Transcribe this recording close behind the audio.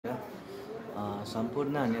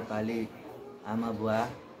सम्पूर्ण नेपाली आमा बुवा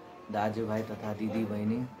दाजुभाइ तथा दिदी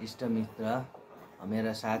बहिनी इष्टमित्र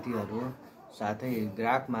मेरा साथीहरू साथै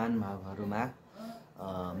ग्राहक महानुभावहरूमा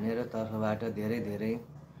मेरो तर्फबाट धेरै धेरै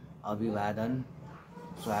अभिवादन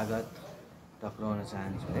स्वागत टक्राउन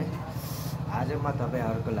चाहन्छु है। आज म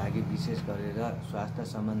तपाईहरुको लागि विशेष गरेर स्वास्थ्य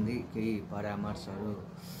सम्बन्धी केही परामर्शहरू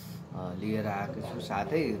लिएर आएको छु।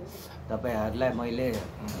 साथै तपाईहरुलाई मैले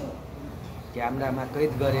क्यामेरामा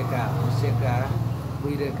कैद गरेका होसेका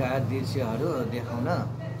कुहिरेका दृश्यहरू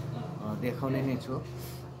देखाउने नै छु।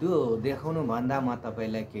 त्यो देखाउनु भन्दा म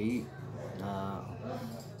तपाईलाई केही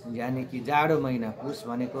यानी कि जाडो महिना पुस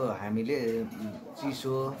भनेको हामीले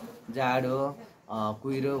चिसो जाडो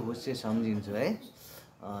कुहिरो होसे सम्झिन्छौँ है।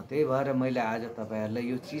 त्यही भएर मैले आज तपाईहरुलाई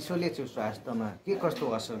यो चिसोले चाहिँ स्वास्थ्यमा के कस्तो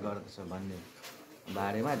असर गर्दछ भन्ने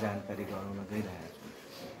बारेमा जानकारी गराउन गइरहेको छु।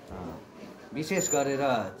 विशेष गरेर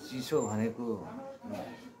चिसो भनेको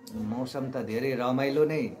मौसम त धेरै रमाइलो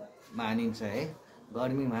नै मानिन्छ है।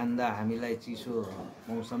 गर्मी भन्दा हामीलाई चिसो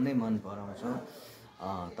मौसम नै मन पराउँछ।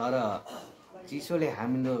 तर चिसोले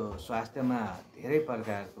हाम्रो स्वास्थ्यमा धेरै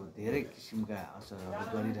प्रकारको धेरै किसिमका असरहरू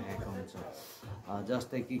गरिरहेको हुन्छ।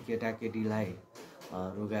 जस्तै कि केटाकेटीलाई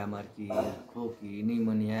रुगामर्की, खोकी,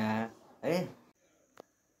 निमोनिया है।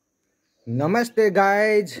 नमस्ते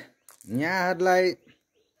गाइज, यहाँहरुलाई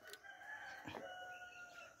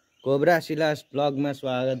कोब्रा सिलास ब्लगमा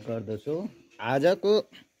स्वागत गर्दछु। आजको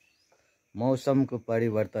मौसमको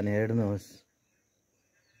परिवर्तन हेर्नुहोस्।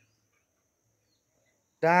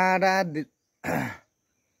 टाढा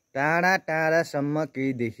टाढासम्म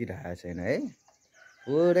केही देखिरहेको छैन है।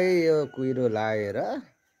 पुरै यो कुहिरो लाएर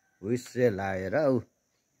हुस्से लाएर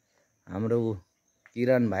हाम्रो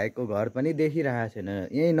किरण भाइको घर पनि देखिरहेको छैन।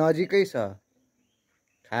 यही नजिकै छ,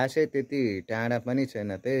 खासै त्यति टाढा पनि छैन।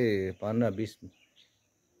 त्यही 15-20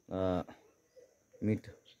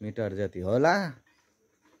 मिटर जति होला,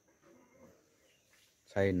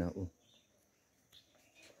 छैन।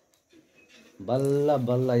 बल्ल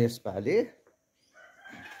बल्ल यसपालि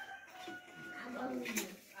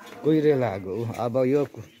कुहिरो लाग्यो। अब यो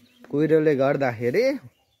कुहिरोले गर्दाखेरि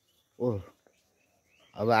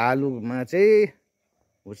अब आलुमा चाहिँ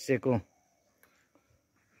हुस्सेको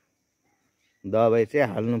दबाई चाहिँ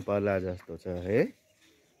हाल्नु पर्ला जस्तो छ है।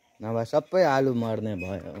 नभए सबै आलु मर्ने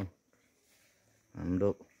भयो। हाम्रो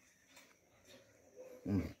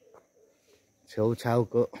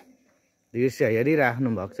छेउछाउको दृश्य हेरिराख्नु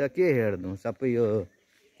भएको छ, के हेर्नु, सबै यो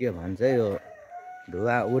के भन्छ यो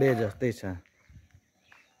धुवा उडे जस्तै छ।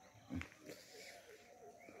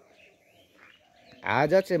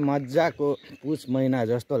 आज चाहिँ मजाको पुस महिना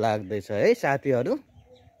जस्तो लाग्दैछ है साथीहरू।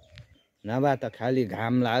 नभए त खालि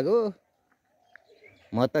घाम लाग्यो।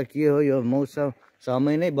 म त के हो यो मौसम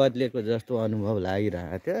समय नै बदलेको जस्तो अनुभव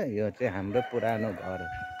लागिरहेको थियो। यो चाहिँ हाम्रो पुरानो घर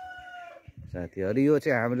साथीहरू, यो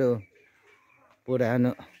चाहिँ हाम्रो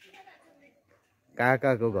पुरानो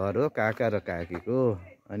काकाको घर हो, काका र काकीको।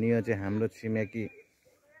 अनि यो चाहिँ हाम्रो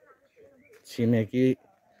छिमेकी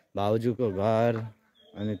भाउजूको घर।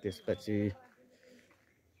 अनि त्यसपछि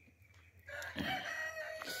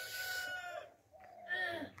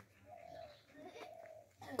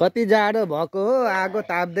कति जाडो भएको हो, आगो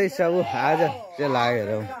ताप्दैछ ऊ आज चाहिँ लागेर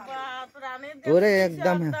पुरै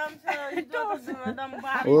एकदम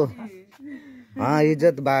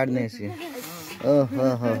इज्जत बाड्नेसी।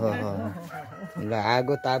 ल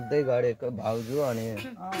आगो ताप्दै गरेको भाउजू अनि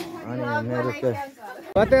मेरो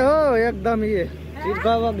कतै हो एकदम ये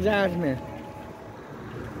चिरकवक जाड में।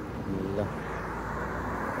 ल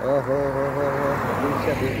ओहो दृश्य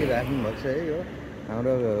देखिराख्नु भएको छ है। यो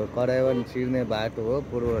हाम्रो कराइवन छिर्ने बाटो हो,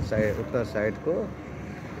 पूर्व साइड उत्तर साइडको।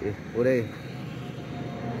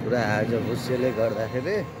 पुरा आज हुस्सेले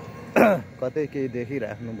गर्दाखेरि कतै केही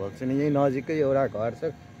देखिराख्नु भएको छैन। यही नजिकै एउटा घर छ,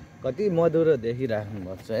 कति मधुरो देखिराख्नु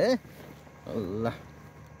भएको छ है। ल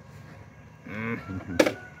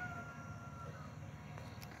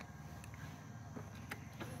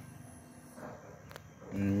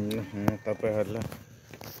तपाईहरुलाई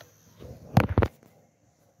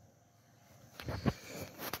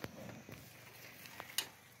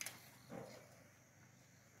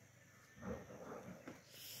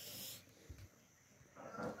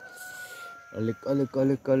अलिक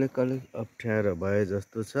अप्ठ्यारो भए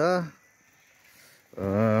जस्तो छ।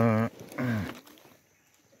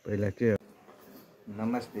 पहिला के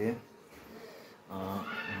नमस्ते,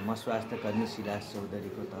 म स्वास्थ्यकर्मी सिलास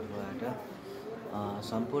चौधरीको तर्फबाट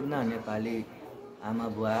सम्पूर्ण नेपाली आमा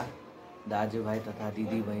बुवा दाजुभाइ तथा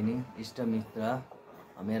दिदी बहिनी इष्टमित्र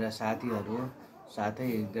मेरा साथीहरू साथै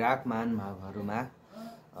ग्राहक महानुभावहरूमा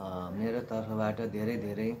मेरो तर्फबाट धेरै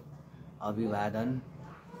धेरै अभिवादन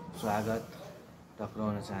स्वागत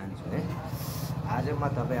टक्राउन चाहन्छु है। आज म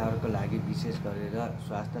तपाईहरुको लागि विशेष गरेर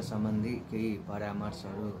स्वास्थ्य सम्बन्धी केही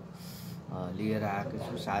परामर्शहरू लिएर आएको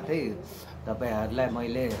छु। साथै तपाईहरुलाई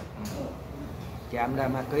मैले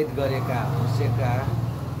क्यामेरामा कैद गरेका होसेका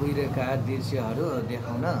कुहिरेका दृश्यहरू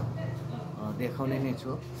देखाउने नै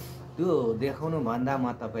छु। त्यो देखाउनु भन्दा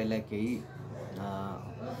म तपाईलाई केही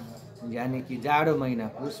यानि कि जाडो महिना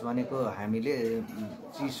पुस भनेको हामीले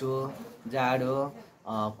चिसो जाडो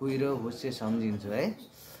कुहिरो हुस्से सम्झिन्छु है।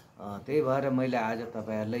 त्यही भएर मैले आज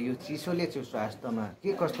तपाईहरुलाई यो चिसोले चाहिँ स्वास्थ्यमा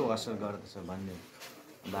के कस्तो असर गर्दछ भन्ने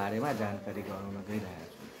बारेमा जानकारी गराउन गइरहेको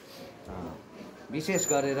छु। विशेष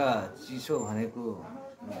गरेर चिसो भनेको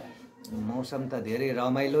मौसम त धेरै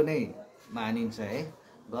रमाइलो नै मानिन्छ है।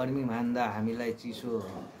 गर्मी मान्दा हामीलाई चिसो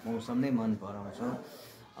मौसम नै मन पराउँछौँ।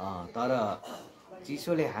 तर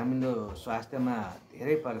चिसोले हाम्रो स्वास्थ्यमा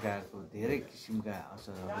धेरै प्रकारको धेरै किसिमका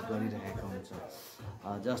असरहरू गरिरहेको हुन्छ।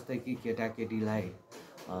 जस्तै कि केटाकेटीलाई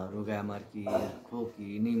रुगामर्की, खोकी,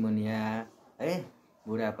 निमोनिया है,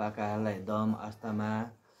 बुढापाकाहरूलाई दम, अस्थमा,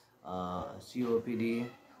 सिओपिडी,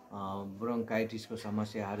 ब्रोन्काइटिसको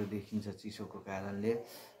समस्याहरू देखिन्छ चिसोको कारणले।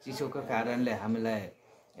 चिसोको कारणले हामीलाई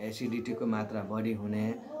एसिडिटीको मात्रा बढी हुने,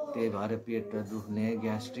 त्यही भएर पेट दुख्ने,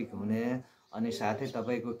 ग्यास्ट्रिक हुने, अनि साथै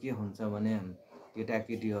तपाईको के हुन्छ भने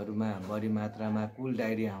केटाकेटीहरूमा बढी मात्रामा कुल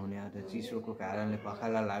डायरिया हुने, चिसोको कारणले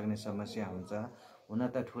पखाला लाग्ने समस्या हुन्छ। हुन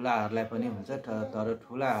त ठुलाहरूलाई पनि हुन्छ, तर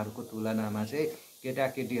ठुलाहरूको तुलनामा चाहिँ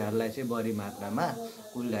केटाकेटीहरूलाई चाहिँ बढी मात्रामा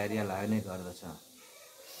कुल डायरिया लाग्ने गर्दछ।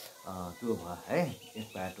 त्यो भयो है एक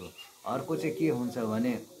बाटो। अर्को चाहिँ के हुन्छ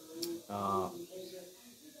भने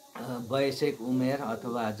वयस्क उमेर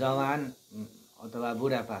अथवा जवान अथवा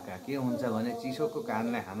बुढापाका के हुन्छ भने चिसोको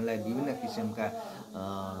कारणले हामीलाई विभिन्न किसिमका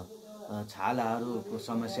छालाहरूको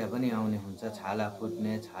समस्या पनि आउने हुन्छ। छाला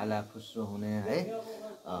फुट्ने, छाला फुस्रो हुने है,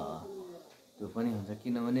 त्यो पनि हुन्छ।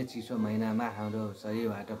 किनभने चिसो महिनामा हाम्रो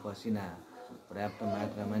शरीरबाट पसिना पर्याप्त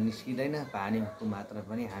मात्रामा निस्किँदैन, पानीको मात्रा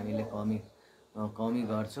पनि हामीले कमी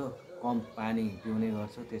गर्छौँ, कम पानी पिउने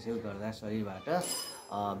गर्छौँ। त्यसैले गर्दा शरीरबाट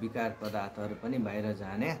विकार पदार्थहरू पनि बाहिर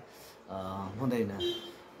जाने हुँदैन।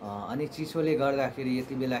 अनि चिसोले गर्दाखेरि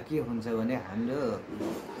यति बेला के हुन्छ भने हाम्रो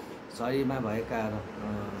शरीरमा भएका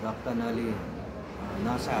रक्तनली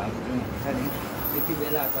नसाहरू जुन हुन्छ नि, यति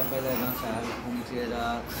बेला तपाईलाई नसाहरू खुम्चिएर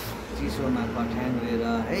चिसोमा कठ्याङ्ग्रेर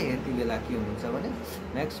है, यति बेला के हुन्छ भने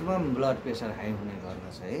म्याक्सिमम ब्लड प्रेसर हाई हुने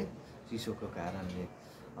गर्दछ है चिसोको कारणले।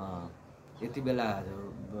 यति बेला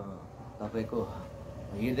तपाईको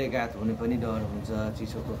हृदयघात हुने पनि डर हुन्छ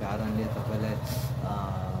चिसोको कारणले। तपाईलाई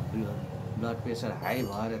ब्लड प्रेसर हाई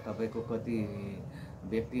भएर तपाईको कति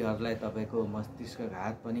व्यक्तिहरूलाई तपाईको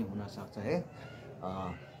मस्तिष्कघात पनि हुन सक्छ है।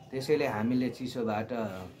 त्यसैले हामीले चिसोबाट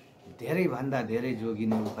धेरैभन्दा धेरै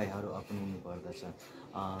जोगिने उपायहरू अपनाउनु पर्दछ।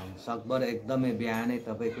 सकभर एकदमै बिहानै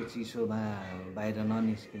तपाईको चिसोमा बाहिर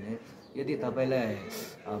ननिस्किने। यदि तपाईलाई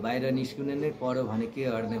बाहिर निस्किनु नै पर्यो भने के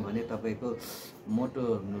गर्ने भने तपाईको मोटो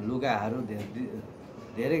लुगाहरू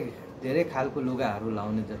धेरै खालको लुगाहरू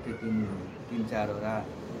लाउने, जस्तै तीन चारवटा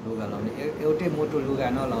लुगा लाउने। एउटै मोटो लुगा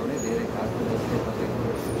नलाउने, धेरै खालको, जस्तै तपाईको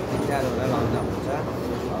 3-4वटा लाउँदा हुन्छ।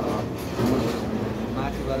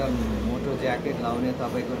 माथिबाट मोटो ज्याकेट लाउने,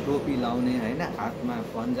 तपाईको टोपी लाउने हैन, हातमा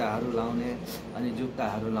पन्जाहरू लाउने, अनि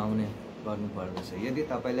जुत्ताहरू लाउने गर्नुपर्दछ। यदि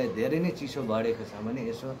तपाईलाई धेरै नै चिसो बढेको छ भने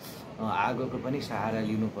यसो आगोको पनि सहारा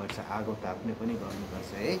लिनुपर्छ, आगो ताप्ने पनि गर्नुपर्छ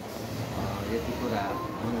है। यति कुरा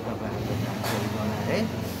म तपाईहरुलाई जानकारी गराएँ है।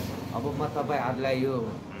 अब म तपाईहरुलाई यो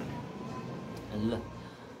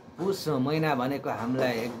पुस महिना भनेको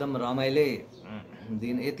हामीलाई एकदम रमाइलो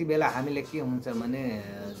दिन। यति बेला हामीले के हुन्छ भने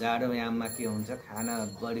जाडो याममा के हुन्छ, खाना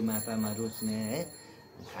बढी मात्रामा रुच्ने है,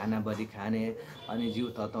 खाना बढी खाने, अनि जिउ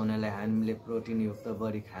तताउनलाई हामीले प्रोटिनयुक्त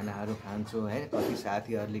बढी खानाहरू खान्छौँ है। कति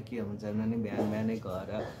साथीहरूले के हुन्छ भने बिहानै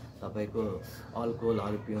गएर तपाईको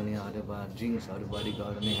अल्कोहलहरू पिउने अथवा ड्रिङ्क्सहरू बढी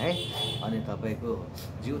गर्ने है, अनि तपाईको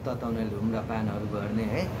जिउ तताउनले धुम्रपानहरू गर्ने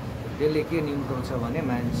है। त्यसले के निम्ताउँछ भने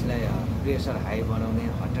मान्छेलाई प्रेसर हाई बनाउने,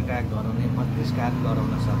 हार्ट एट्याक गराउने, मस्तिष्कघात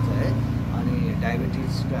गराउन सक्छ है, अनि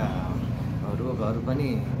डायबिटिसका रोगहरू पनि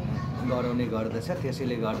गराउने गर्दछ।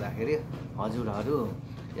 त्यसैले गर्दाखेरि हजुरहरू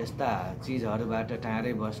यस्ता चिजहरूबाट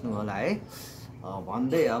टाढै बस्नु होला है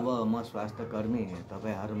भन्दै अब म स्वास्थ्यकर्मी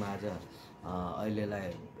तपाईहरुमाझ अहिलेलाई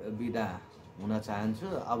बिदा हुन चाहन्छु।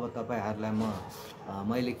 अब तपाईहरुलाई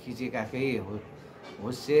मैले खिचेका केही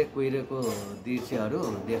होस्से कुहिरेको दृश्यहरू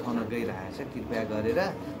देखाउन गइरहेछ। कृपया गरेर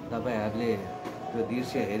तपाईहरुले त्यो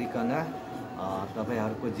दृश्य हेरिकन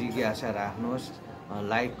तपाईहरुको जिज्ञासा राख्नुहोस्।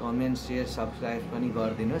 लाइक, कमेन्ट, शेयर, सब्स्क्राइब पनि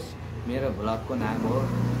गरिदिनुहोस्। मेरो ब्लगको नाम हो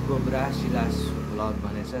कोब्रा सिलास ब्लग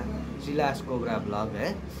भनेछ, सिलास कोब्रा ब्लग है।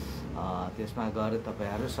 त्यसमा गएर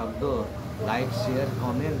तपाईहरु सक्दो लाइक, शेयर,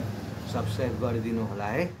 कमेन्ट, सब्सक्राइब गरिदिनु होला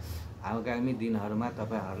है। आगामी दिनहरूमा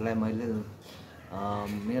तपाईहरुलाई मैले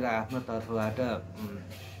मेरो आफ्नो तर्फबाट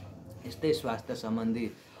यस्तै स्वास्थ्य सम्बन्धी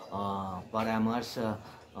परामर्श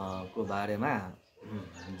को बारेमा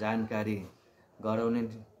जानकारी गराउने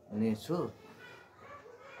छु।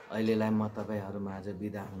 अहिलेलाई म तपाईहरुमाझ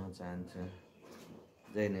बिदा हुन चाहन्छु।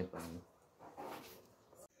 जय नेपाल।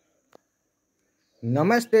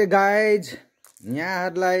 नमस्ते गाइज,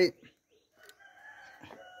 यहाँहरुलाई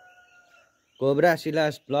कोब्रा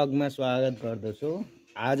सिलास ब्लगमा स्वागत गर्दछु।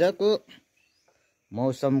 आजको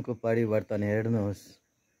मौसमको परिवर्तन हेर्नुहोस्।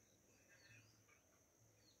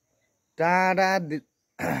 टाढा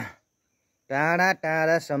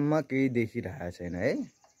टाढासम्म केही देखिरहेको छैन है।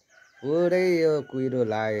 पुरै यो कुहिरो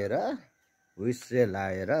लाएर हुस्से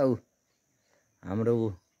लाएर हाम्रो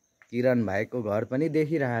किरण भाइको घर पनि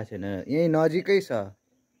देखिरहेको छैन। यही नजिकै छ,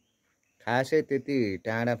 खासै त्यति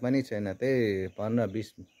टाढा पनि छैन, त्यही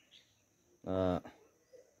 15-20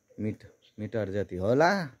 मिटर जति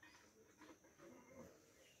होला,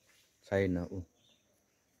 छैन।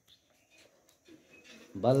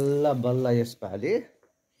 बल्ल बल्ल यसपालि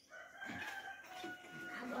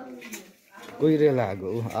कुहिरो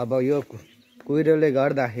लाग्यो। अब यो कुहिरोले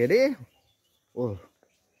गर्दाखेरि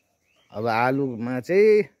अब आलुमा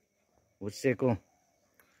चाहिँ हुस्सेको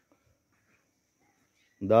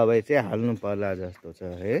दबाई चाहिँ हाल्नु पर्ला जस्तो छ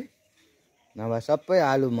है, नभए सबै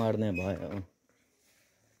आलु मर्ने भयो।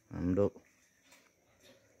 हाम्रो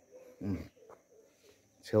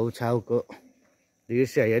छेउछाउको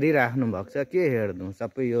दृश्य हेरिराख्नु भएको छ, के हेर्नु,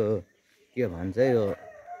 सबै यो के भन्छ यो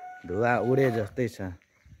धुवा उडे जस्तै छ।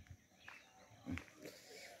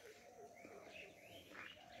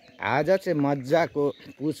 आज चाहिँ मजाको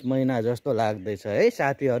पुस महिना जस्तो लाग्दैछ है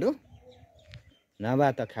साथीहरू, नभए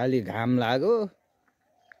त खालि घाम लाग्यो।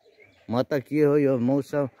 म त के हो यो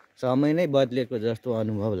मौसम समय नै बदलेको जस्तो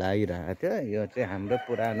अनुभव लागिरहेको थियो। यो चाहिँ हाम्रो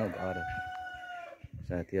पुरानो घर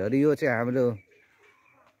साथीहरू, यो चाहिँ हाम्रो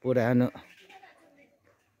पुरानो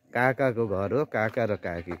काकाको घर हो, काका र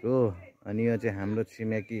काकीको। अनि यो चाहिँ हाम्रो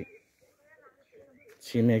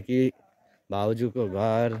छिमेकी भाउजूको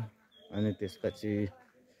घर। अनि त्यसपछि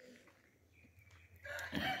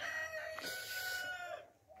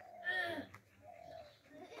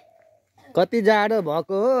कति जाडो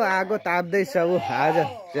भएको हो, आगो ताप्दैछ। आज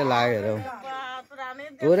चाहिँ लागेर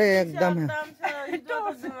पुरै एकदम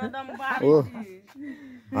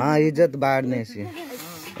इज्जत बाड्नेसी।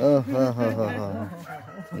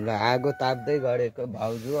 ल आगो ताप्दै गरेको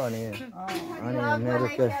भाउजू अनि मेरो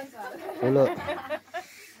ठुलो।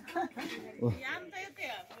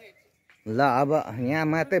 ल अब यहाँ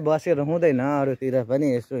मात्रै बसेर हुँदैन, अरूतिर पनि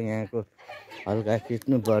यसो यहाँको हल्का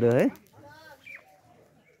खिच्नु पर्यो है।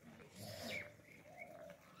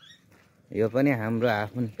 यो पनि हाम्रो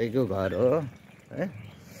आफ्नैको घर हो है।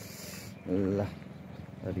 ल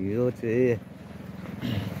यो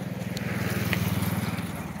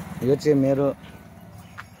चाहिँ मेरो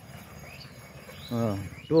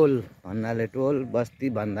टोल भन्नाले टोल बस्ती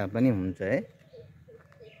भन्दा पनि हुन्छ है।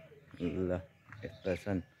 ल यस्ता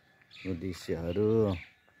छन् दृश्यहरू।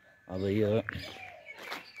 अब यो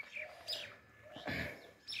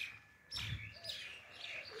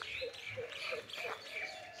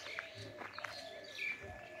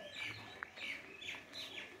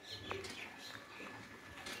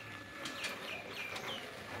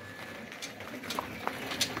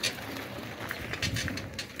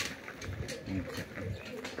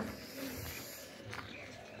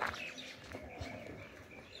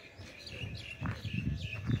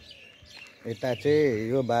यता चाहिँ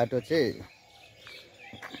यो बाटो चाहिँ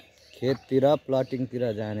खेततिर प्लटिङतिर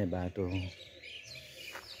जाने बाटो हो।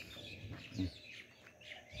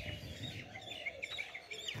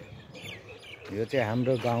 यो चाहिँ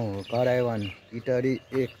हाम्रो गाउँ हो, कराइवन इटरी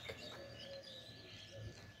 1।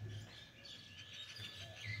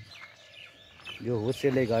 यो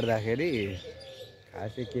हुस्सेले गर्दाखेरि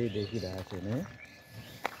खासै केही देखिरहेको छैन है।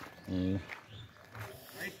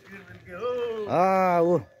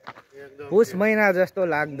 पुस महिना जस्तो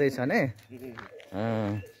लाग्दैछ नै।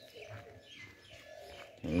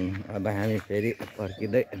 अब हामी फेरि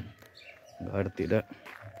फर्किँदै घरतिर।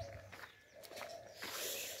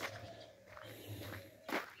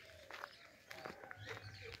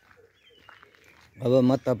 अब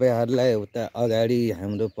म तपाईहरुलाई उता अगाडि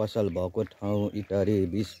हाम्रो पसल भएको ठाउँ इटरी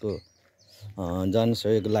 20 को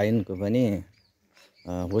जनसहयोग लाइनको पनि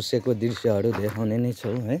हुस्सेको दृश्यहरू देखाउने नै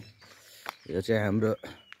छौं है। यो चाहिँ हाम्रो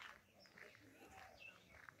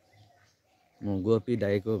गोपी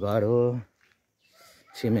दाइको घर हो,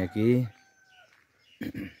 छिमेकी।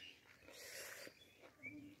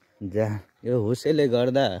 जहाँ यो हुस्सेले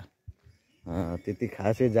गर्दा त्यति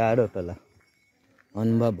खासै जाडो त ल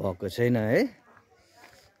अनुभव भएको छैन है।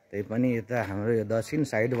 त्यही पनि यता हाम्रो यो दक्षिण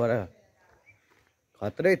साइडबाट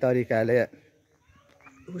खत्रै तरिकाले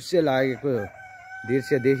हुस्से लागेको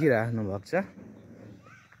दृश्य देखिराख्नु भएको छ।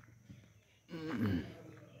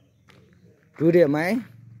 Today my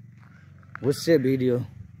हुस्से video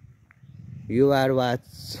you are watch.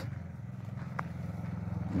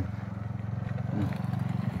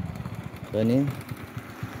 पनि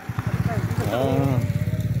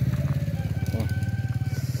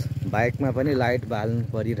बाइकमा पनि लाइट बाल्नु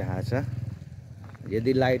परिरहेछ।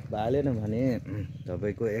 यदि लाइट बालेन भने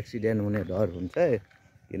तपाईको एक्सिडेन्ट हुने डर हुन्छ,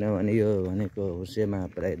 किनभने यो भनेको हुस्सेमा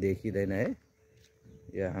प्राय देखिँदैन है।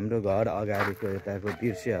 यो हाम्रो घर अगाडिको यताको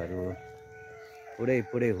दृश्यहरू हो।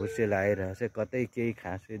 पुरै हुस्से लागिरहेछ, कतै केही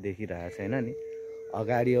खासै देखिरहेको छैन नि।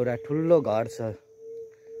 अगाडि एउटा ठुलो घर छ,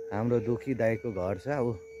 हाम्रो दुखी दाइको घर छ।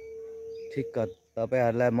 ऊ ठिक्क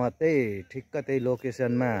तपाईहरुलाई म ठिक्क त्यही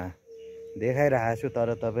लोकेसनमा देखाइरहेको छु, तर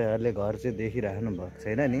तपाईहरुले घर चाहिँ देखिराख्नु भएको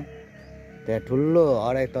छैन नि। त्यहाँ ठुलो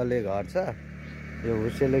 2.5 तल्ले घर छ। यो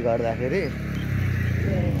हुस्सेले गर्दाखेरि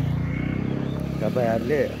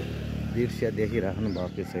तपाईहरुले दृश्य देखिराख्नु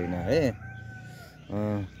भएको छैन है।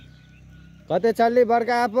 कतै चल्ली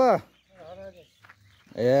बर्का आप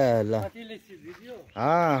ए ल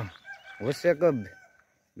हुस्सेको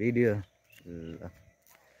भिडियो ल।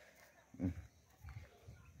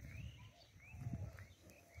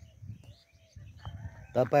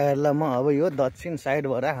 तपाईहरुलाई म अब यो दक्षिण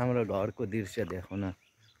साइडबाट हाम्रो घरको दृश्य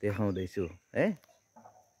देखाउँदैछु है।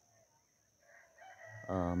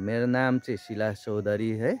 मेरो नाम चाहिँ शिला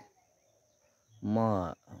चौधरी है।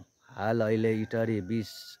 म हाल अहिले इटरी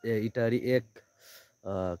 1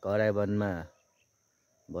 कराइवनमा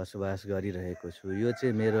बसोबास गरिरहेको छु। यो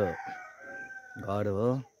चाहिँ मेरो घर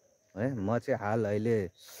हो है। म चाहिँ हाल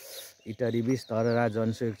अहिले इटरी 20 तररा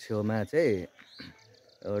जनसुक छेउमा चाहिँ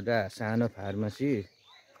एउटा सानो फार्मेसी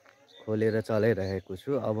खोलेर चलाइरहेको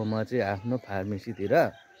छु। अब म चाहिँ आफ्नो फार्मेसीतिर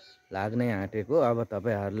लाग्नै आँटेको। अब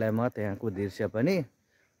तपाईहरुलाई म त्यहाँको दृश्य पनि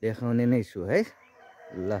देखाउने नै छु है।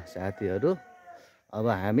 ल साथीहरु, अब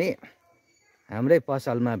हामी हाम्रै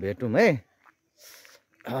पसलमा भेटौँ है।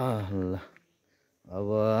 ल अब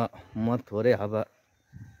म थोरै अब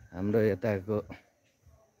हाम्रो यताको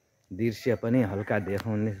दृश्य पनि हल्का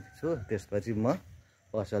देखाउने छु, त्यसपछि म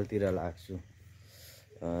पसलतिर लाग्छु।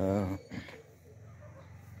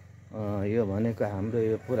 यो भनेको हाम्रो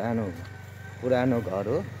यो पुरानो घर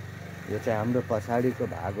हो। यो चाहिँ हाम्रो पछाडिको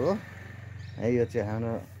भाग हो है। यो चाहिँ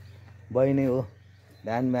हाम्रो बहिनी हो,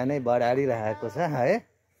 बिहानै बढारिरहेको छ है।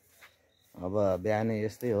 अब बिहानै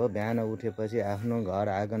यस्तै हो, बिहान उठेपछि आफ्नो घर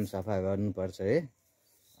आँगन सफा गर्नुपर्छ है।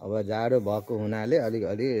 अब जाडो भएको हुनाले अलि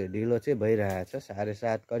ढिलो चाहिँ भइरहेछ।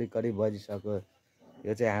 7:30 करिब बजिसक्यो।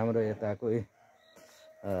 यो चाहिँ हाम्रो यताको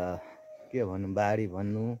के भन्नु, बारी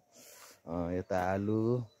भन्नु, यता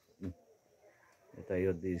आलु, यता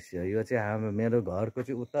यो दृश्य। यो चाहिँ मेरो घरको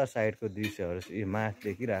चाहिँ उत्तर साइडको दृश्यहरू। यो मास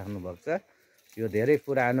देखिराख्नु भएको छ। यो धेरै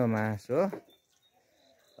पुरानो मास हो।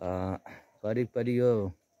 करिब यो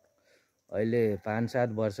अहिले 5-7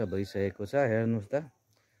 वर्ष भइसकेको छ। हेर्नुहोस् त,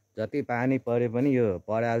 जति पानी परे पनि यो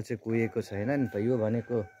पराल चाहिँ कुहिएको छैन नि त। यो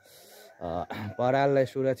भनेको पराललाई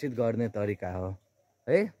सुरक्षित गर्ने तरिका हो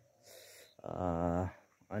है।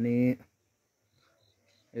 अनि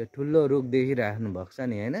यो ठुलो रुख देखिराख्नु भएको छ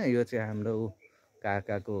नि हैन। यो चाहिँ हाम्रो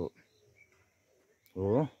काकाको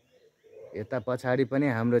हो। यता पछाडि पनि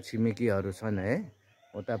हाम्रो छिमेकीहरू छन् है।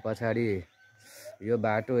 उता पछाडि यो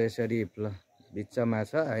बाटो यसरी बिचमा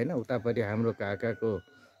छ हैन। उतापट्टि हाम्रो काकाको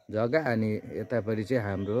जग्गा, अनि यतापट्टि चाहिँ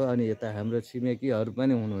हाम्रो, अनि यता हाम्रो छिमेकीहरू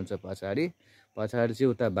पनि हुनुहुन्छ पछाडि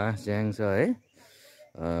चाहिँ उता बाँसझ्याङ छ है।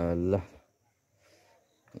 ल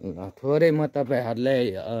थोरै म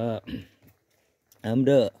तपाईहरुलाई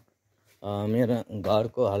हाम्रो मेरो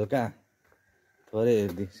घरको हल्का थोरै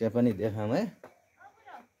दृश्य पनि देखाऊँ है।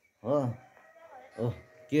 हो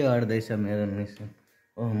के गर्दैछ मेरो मिस?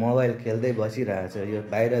 मोबाइल खेल्दै बसिरहेछ। यो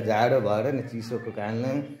बाहिर जाडो भएर नि, चिसोको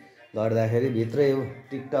कारणले गर्दाखेरि भित्रै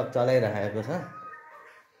टिकटक चलाइरहेको छ।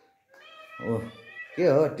 के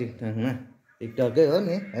हो टिकटकमा? टिकटकै हो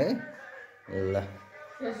नि है। ल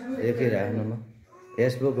देखिराख्नु म।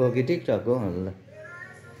 फेसबुक हो कि टिकटक हो? ल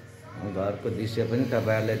घरको दृश्य पनि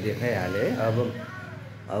तपाईहरुलाई देखाइहालेँ है।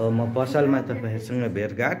 अब म पसलमा तपाईहरुसँग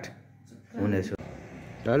भेटघाट हुनेछु।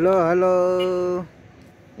 हेलो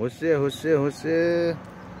हुस्से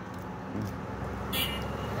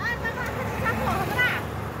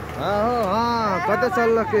हाँ कता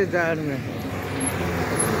चल के जाड में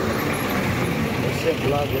हुस्से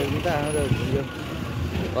ब्लग हेर्नु त हाम्रो यो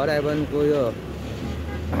कराइवनको यो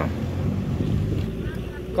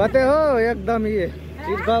कतै हो एकदम ये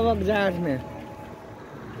चिर्कबक जाट में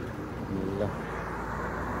ल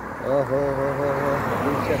ओहो हो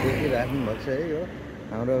दृश्य देखिराख्नु भएको छ है यो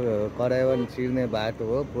हाम्रो कराइवन छिर्ने बाटो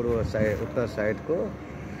हो पूर्व साइड उत्तर साइडको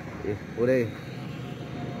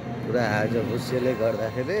पुरा आज भुस्सेले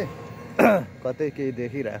गर्दाखेरि कतै केही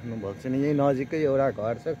देखिराख्नु भएको छैन। यही नजिकै एउटा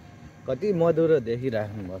घर छ कति मधुरो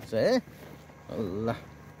देखिराख्नु भएको छ है ल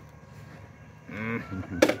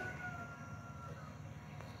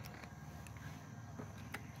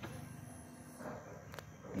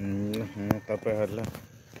तपाईहरुलाई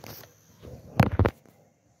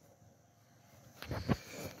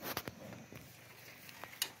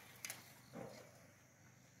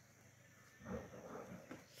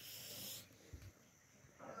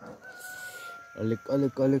अलिक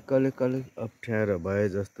अप्ठ्यारो भए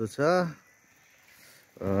जस्तो छ।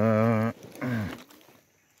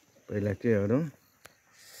 पहिला के गरौँ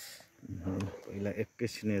पहिला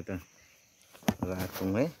एकैछिन यता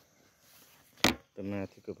राखौँ है त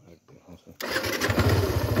माथिको भाग देखाउँछु।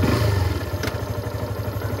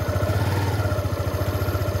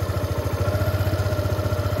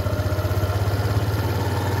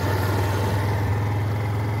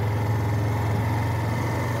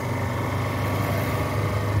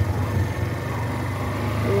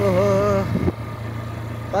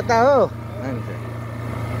 कता हो मान्छे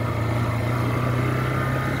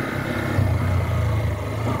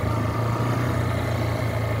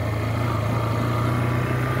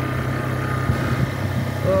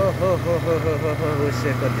ओहो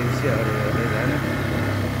उसेको दृश्यहरू हेर्दै जानु।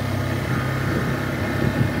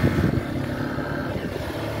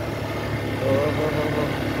 ओहो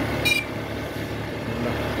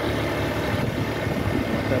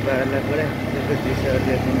तपाईँहरूलाई पुरै उसेको दृश्यहरू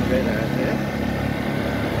देख्नु गइरहेको थियो।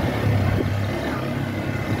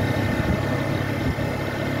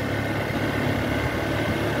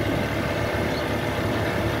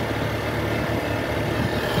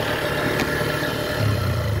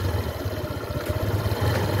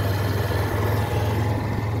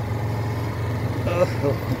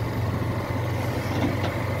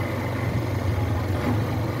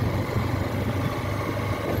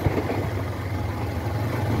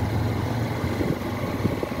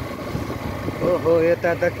 ओहो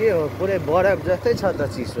यता त के हो पुरै बरफ जस्तै छ त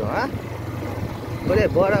चिसो पुरै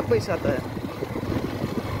बरफै छ त।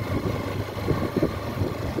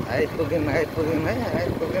 आइपुग्यौँ है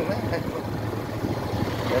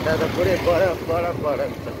यता त पुरै बरफ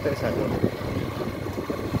जस्तै छ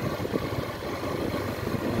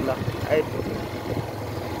ल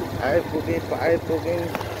आइपुग्यौँ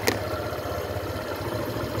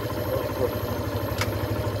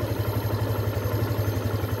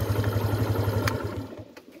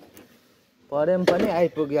प्रेम पनि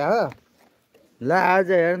आइपुग्यो हो। ल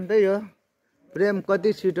आज हेर्नु त यो प्रेम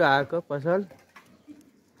कति छिटो आएको पसल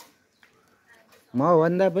म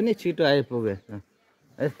भन्दा पनि छिटो आइपुगे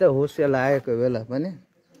यस्तो हुस्से लागेको बेला पनि।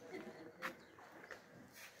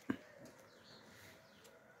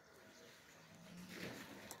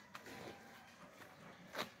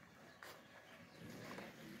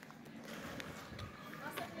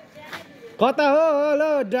 कता हो ल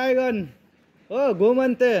ड्राइगन हो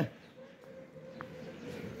घुमन्ते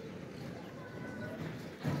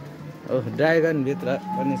ड्राइगन भित्र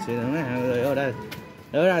पनि छिर्नु हाम्रो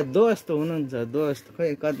एउटा दोस्त हुनुहुन्छ। दोस्त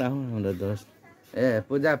खोइ कता हो हाम्रो दोस्त ए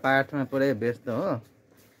पूजा पाठमा पुरै व्यस्त हो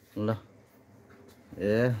ल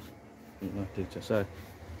ए ठिक छ सर।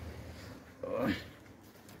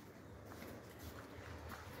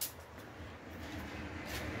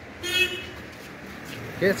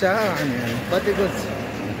 के छ अनि कतिको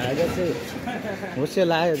आज चाहिँ हुस्से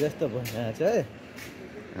लाग्यो जस्तो भइरहेको छ है।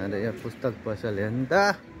 अन्त यो पुस्तक पसल हेर्नु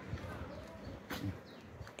त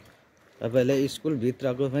तपाईँलाई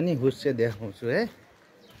स्कुलभित्रको पनि हुस्से देखाउँछु है।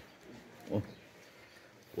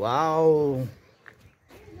 वाउ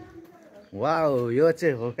यो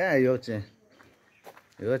चाहिँ हो क्या यो चाहिँ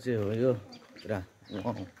हो यो पुरा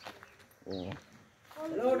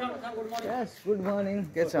यस गुड मर्निङ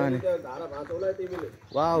के छ अनि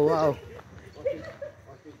वाउ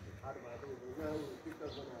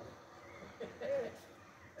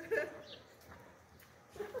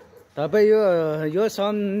तपाईँ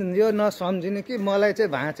यो नसम्झिनु कि मलाई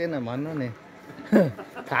चाहिँ भाँचेन भन्नु नि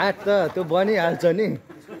खाट त त्यो बनिहाल्छ नि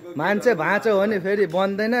मान्छे भाँचो हो नि फेरि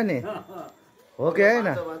बन्दैन नि हो कि होइन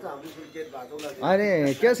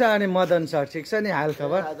अनि के छ अनि मदन सर ठिक छ नि हाल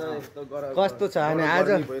खबर कस्तो छ अनि आज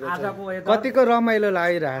कतिको रमाइलो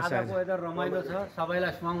लागिरहेको छ रमाइलो छ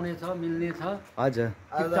सबैलाई सुहाउने छ मिल्ने छ हजुर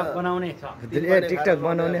टिकटक बनाउने छ ए टिकटक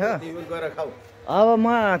बनाउने हो अब म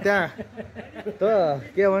त्यहाँ त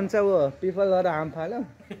के भन्छ ऊ पिपल गरेर आम फाल्यो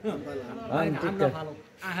होइन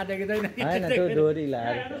त्यो डोरी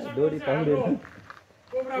लाएर डोरी पक्रियो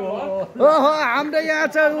ओहो हाम्रो यहाँ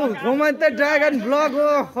छ ऊ घुमन्ते ड्रागन ब्लग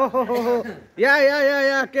हो या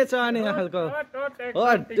के छ अनि खालको हो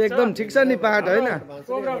एकदम ठिक छ नि पाठ होइन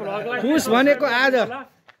खुस भनेको आज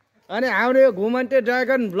अनि हाम्रो यो घुमन्ते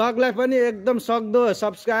ड्रागन ब्लगलाई पनि एकदम सक्दो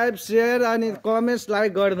सब्सक्राइब सेयर अनि कमेन्ट्स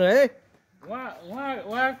लाइक गर्नु है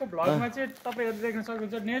उहाँको भ्लगमा चाहिँ तपाईँहरू देख्न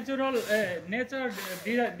सक्नुहुन्छ नेचर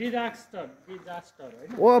डिजास्टर होइन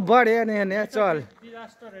ओ बढ्यो नि नेचर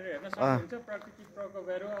डिजास्टरहरू हेर्न सक्नुहुन्छ प्राकृतिक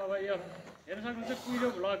प्रकोपहरू अब यो हेर्न सक्नुहुन्छ कुहिरो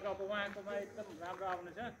भ्लग अब उहाँकोमा एकदम राम्रो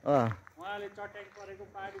आउनेछ उहाँले चट्याङ परेको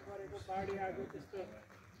पहाडी आएको त्यस्तो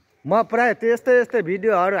म प्राय त्यस्तै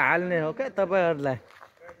भिडियोहरू हाल्ने हो क्या तपाईँहरूलाई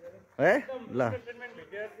है ल एन्टरटेनमेन्ट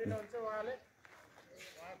भिडियोहरू दिनुहुन्छ उहाँले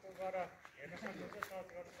उहाँको गएर हेर्न सक्नुहुन्छ सर्च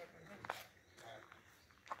गर्न सक्नुहुन्छ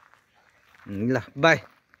ल बाई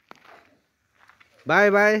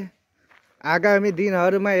बाई आगामी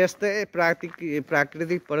दिनहरूमा यस्तै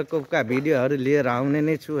प्राकृतिक प्रकोपका भिडियोहरू लिएर आउने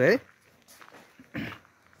नै छु है।